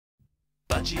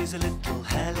Budgie's a little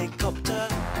helicopter.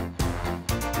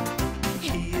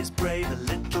 He is brave, a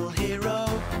little hero.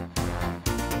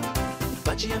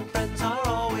 Budgie and friends are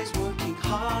always working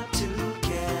hard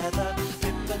together.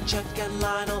 Pip and Chuck and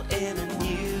Lionel in a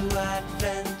new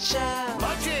adventure.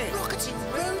 Budgie! Rocketing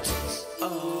rotors.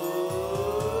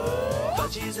 Oh,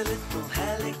 Budgie's a little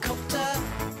helicopter.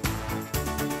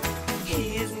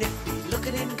 He is nippy, look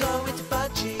at him go, it's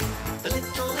Budgie, the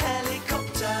little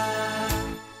helicopter.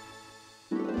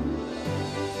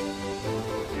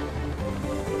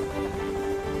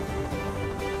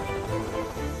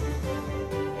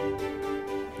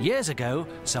 Years ago,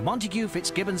 Sir Montague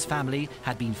Fitzgibbon's family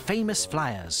had been famous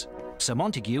flyers. Sir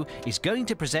Montague is going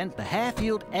to present the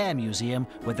Harefield Air Museum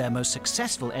with their most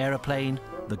successful aeroplane,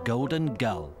 the Golden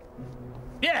Gull.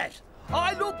 Yes,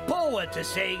 I look forward to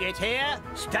seeing it here,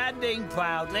 standing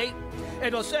proudly.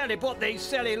 It'll certainly put these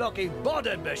silly-looking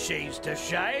modern machines to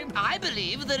shame. I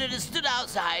believe that it has stood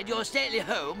outside your stately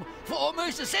home for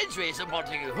almost a century, Sir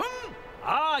Montague.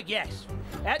 Ah, yes.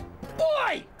 And,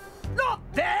 boy! Not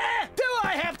there! Do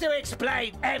I have to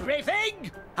explain everything?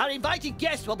 Our invited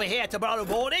guests will be here tomorrow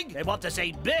morning. They want to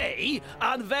see me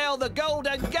unveil the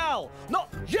Golden Gull,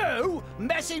 not you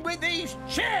messing with these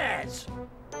chairs.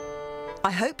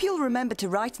 I hope you'll remember to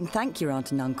write and thank your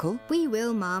aunt and uncle. We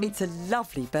will, Mum. It's a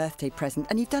lovely birthday present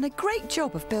and you've done a great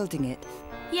job of building it.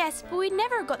 Yes, but we'd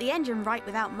never have got the engine right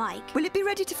without Mike. Will it be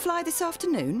ready to fly this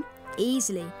afternoon?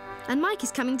 Easily. And Mike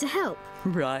is coming to help.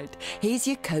 Right. Here's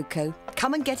your cocoa.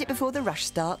 Come and get it before the rush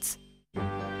starts.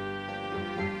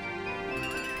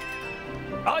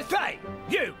 I say,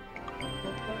 you!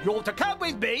 You're to come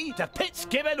with me to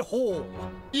Fitzgibbon Hall.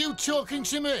 You talking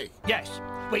to me? Yes,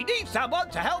 we need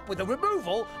someone to help with the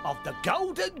removal of the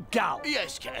Golden Gull.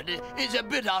 Yes, Ken, it's a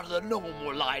bit out of the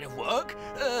normal line of work,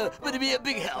 but it'd be a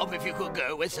big help if you could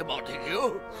go with Sir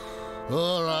Montague.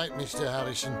 All right, Mr.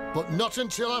 Harrison, but not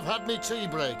until I've had me tea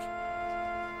break.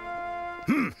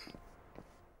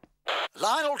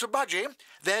 Lionel to Budgie,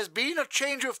 there's been a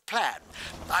change of plan.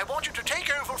 I want you to take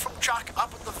over from Chuck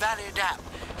up at the Valley Dam.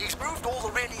 He's moved all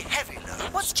the really heavy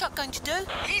loads. What's Chuck going to do?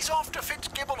 He's off to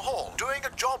Fitzgibbon Hall, doing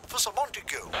a job for Sir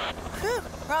Montague. Phew,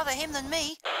 rather him than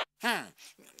me.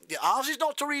 Ours is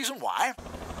not the reason why.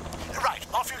 Right,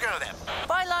 off you go then.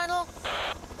 Bye, Lionel.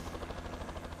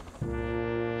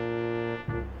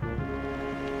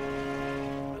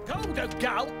 The Golden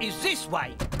Gull is this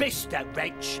way, Mr.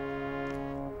 Wrench.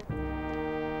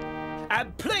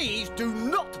 And please do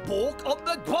not walk on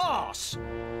the grass.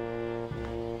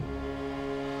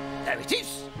 There it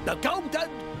is, the Golden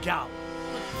Gull.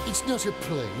 It's not a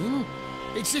plane.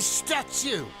 It's a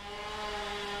statue.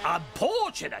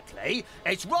 Unfortunately,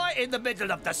 it's right in the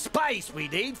middle of the space we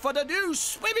need for the new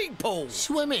swimming pool.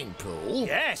 Swimming pool?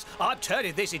 Yes, I'm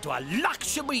turning this into a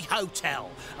luxury hotel,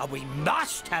 and we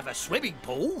must have a swimming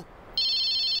pool.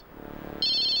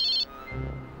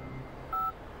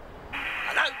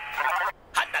 Hello?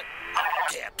 Hello?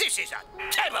 Oh dear, this is a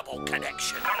terrible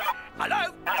connection.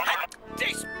 Hello?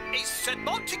 This is Sir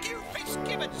Montague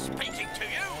Fitzgibbon speaking to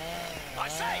you. I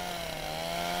say...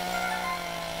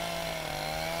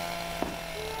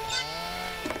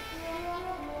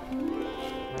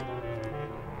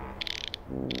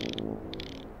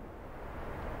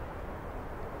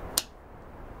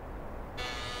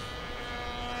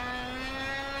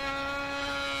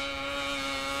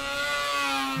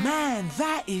 Man,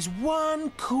 that is one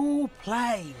cool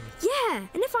plane. Yeah, and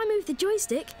if I move the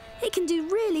joystick, it can do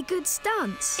really good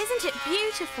stunts. Isn't it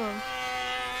beautiful?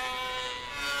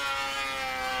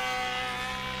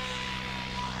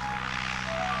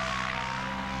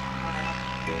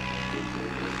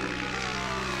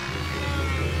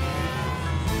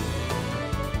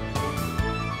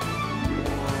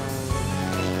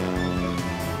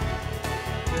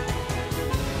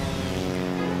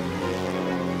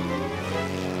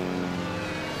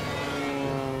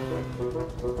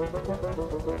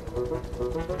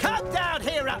 Come down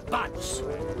here at once!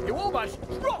 You almost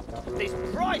dropped this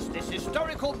priceless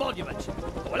historical monument.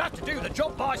 I'll have to do the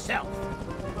job myself.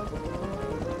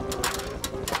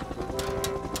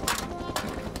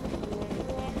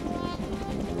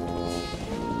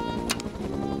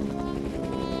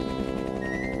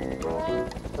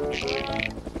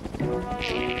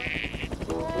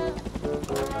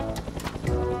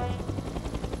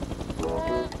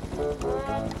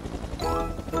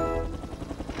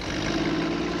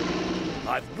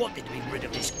 I've wanted to be rid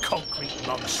of this concrete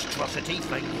monstrosity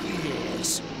for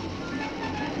years.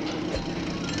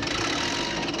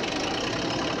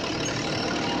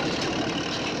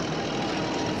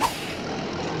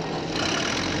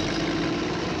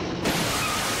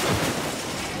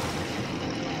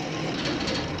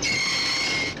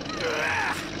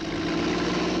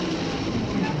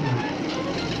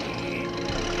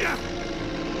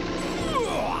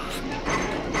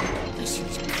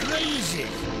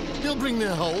 bring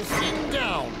the whole thing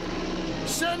down.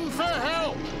 Send for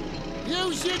help.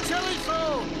 Use your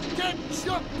telephone. Get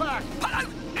Chuck back. Hello,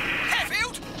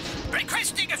 Harefield.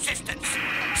 Requesting assistance.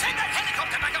 Send that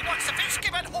helicopter back at once to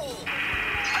Fitzgibbon Hall.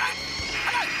 Hello,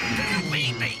 hello. Do you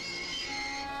read me?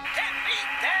 Get me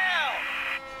down.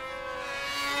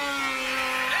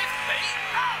 Lift me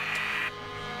up.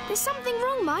 There's something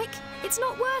wrong, Mike. It's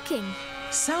not working.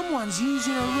 Someone's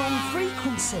using a wrong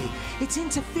frequency. It's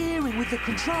interfering with the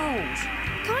controls.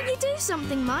 Can't you do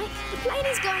something, Mike? The plane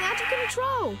is going out of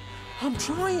control. I'm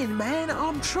trying, man,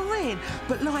 I'm trying.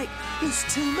 But, like,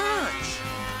 it's too much.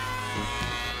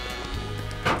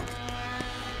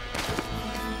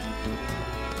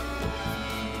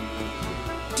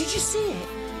 Did you see it?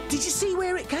 Did you see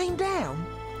where it came down?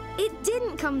 It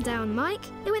didn't come down, Mike.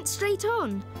 It went straight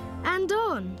on. And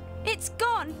on. It's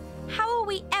gone. How will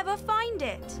we ever find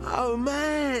it? Oh,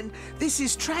 man, this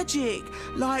is tragic.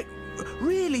 Like,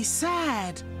 really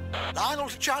sad. Lionel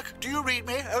to Chuck, do you read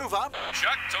me? Over.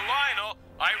 Chuck to Lionel.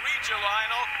 I read you,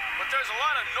 Lionel, but there's a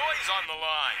lot of noise on the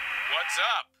line. What's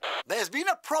up? There's been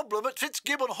a problem at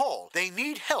Fitzgibbon Hall. They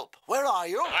need help. Where are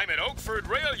you? I'm at Oakford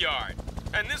Rail Yard,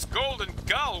 and this golden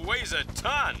gull weighs a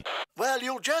ton. Well,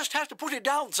 you'll just have to put it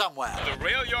down somewhere. The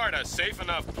rail yard a safe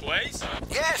enough place?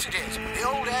 Yes, it is. The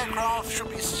old aircraft should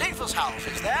be safe as house,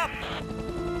 is there?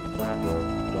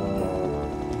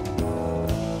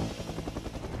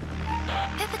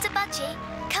 Pippa to Budgie.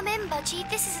 Come in, Budgie.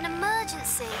 This is an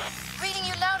emergency. Reading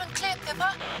you loud and clear,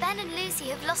 Pippa. Ben and Lucy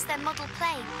have lost their model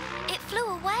plane. It flew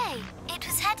away. It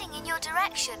was heading in your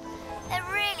direction. They're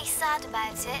really sad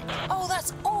about it. Oh,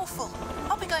 that's awful.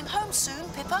 I'll be going home soon,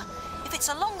 Pippa. If it's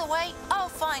along the way, I'll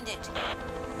find it.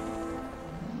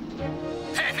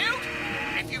 Harefield,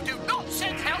 if you do not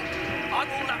send help,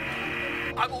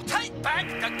 I will take back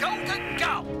the golden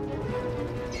gull.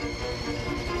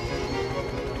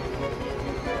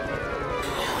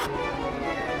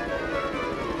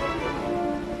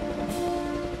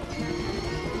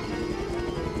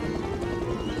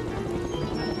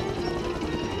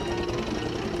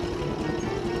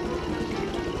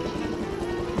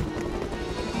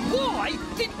 Why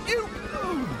didn't you?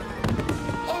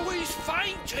 Oh, he's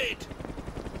fainted.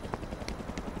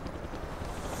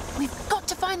 We've got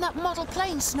to find that model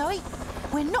plane, Snowy.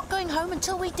 We're not going home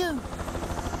until we do.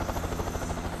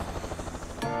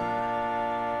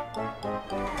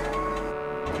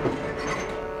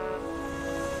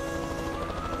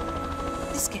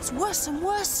 This gets worse and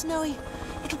worse, Snowy.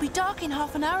 It'll be dark in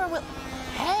half an hour and we'll...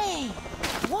 Hey!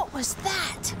 What was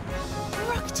that?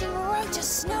 Rocketing rotor,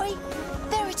 Snowy.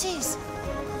 There it is.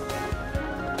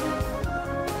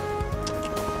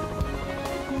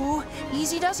 Oh,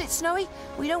 easy does it, Snowy.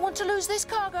 We don't want to lose this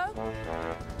cargo.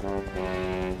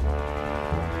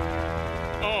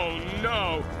 Oh,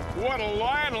 no. What'll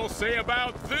Lionel say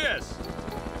about this?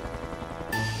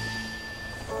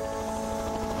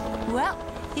 Well,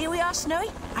 here we are, Snowy.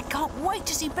 I can't wait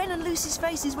to see Ben and Lucy's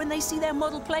faces when they see their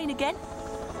model plane again.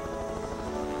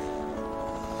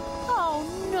 Oh,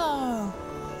 no.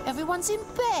 Everyone's in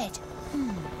bed.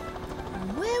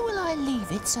 Where will I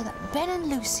leave it so that Ben and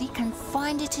Lucy can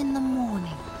find it in the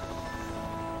morning?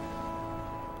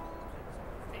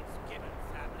 Fitzgibbon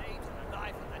family to the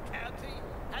life of the county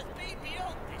has been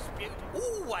beyond dispute,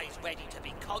 always ready to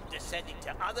be condescending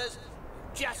to others who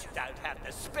just don't have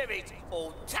the spirit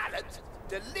or talent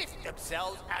to lift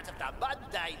themselves out of the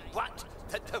mundane rut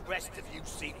that the rest of you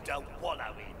seem to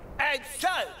wallow in. And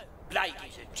so,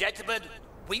 ladies and gentlemen,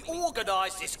 we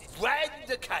organise this grand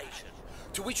occasion,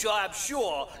 to which I am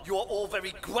sure you are all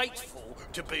very grateful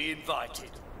to be invited.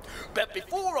 But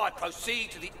before I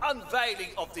proceed to the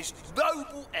unveiling of this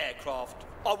noble aircraft,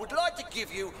 I would like to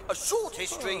give you a short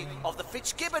history of the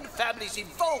Fitzgibbon family's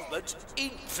involvement in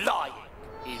flying.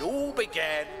 It all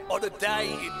began on a day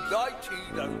in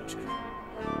 1902.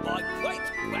 My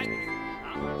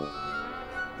great-grandfather.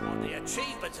 On the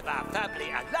achievements of our family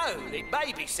alone, it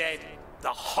may be said, the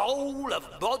whole of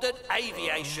modern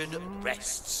aviation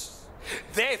rests.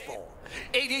 Therefore,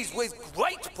 it is with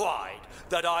great pride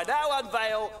that I now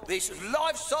unveil this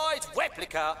life-size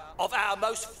replica of our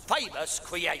most famous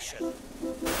creation,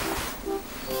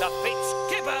 the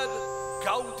Fitzgibbon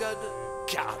Golden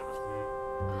Gun.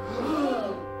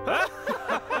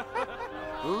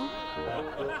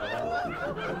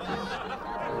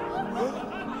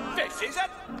 This is an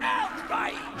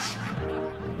outrage!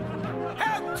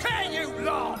 How can you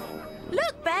laugh?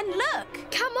 Look, Ben,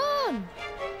 look! Come on!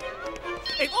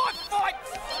 If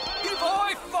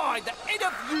I find that any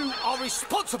of you are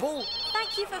responsible...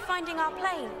 Thank you for finding our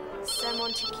plane, Sir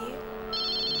Montague.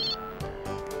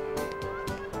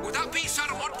 Well, that be Sir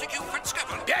Montague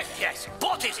Fitzgibbon? Yes, yes.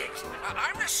 What is it?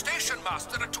 I'm the station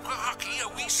master at Tuckahaki,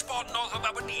 a wee spot north of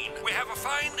Aberdeen. We have a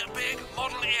fine, big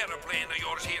model aeroplane of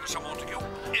yours here, Sir Montague.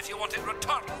 If you want it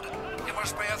returned, you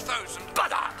must pay 1,000.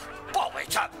 But what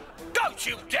return? Don't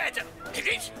you dare to... It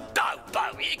is... No,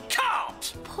 Bowie, it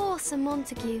can't! Poor Sir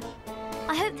Montague.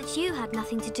 I hope that you had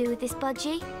nothing to do with this,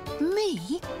 Budgie.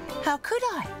 Me? How could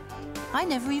I? I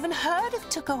never even heard of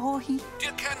Tuckahaki. Do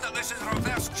you ken that this is a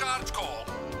reverse charge call?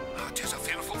 It is a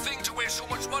fearful thing to waste so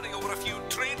much money over a few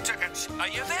train tickets. Are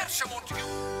you there, Sir Montague?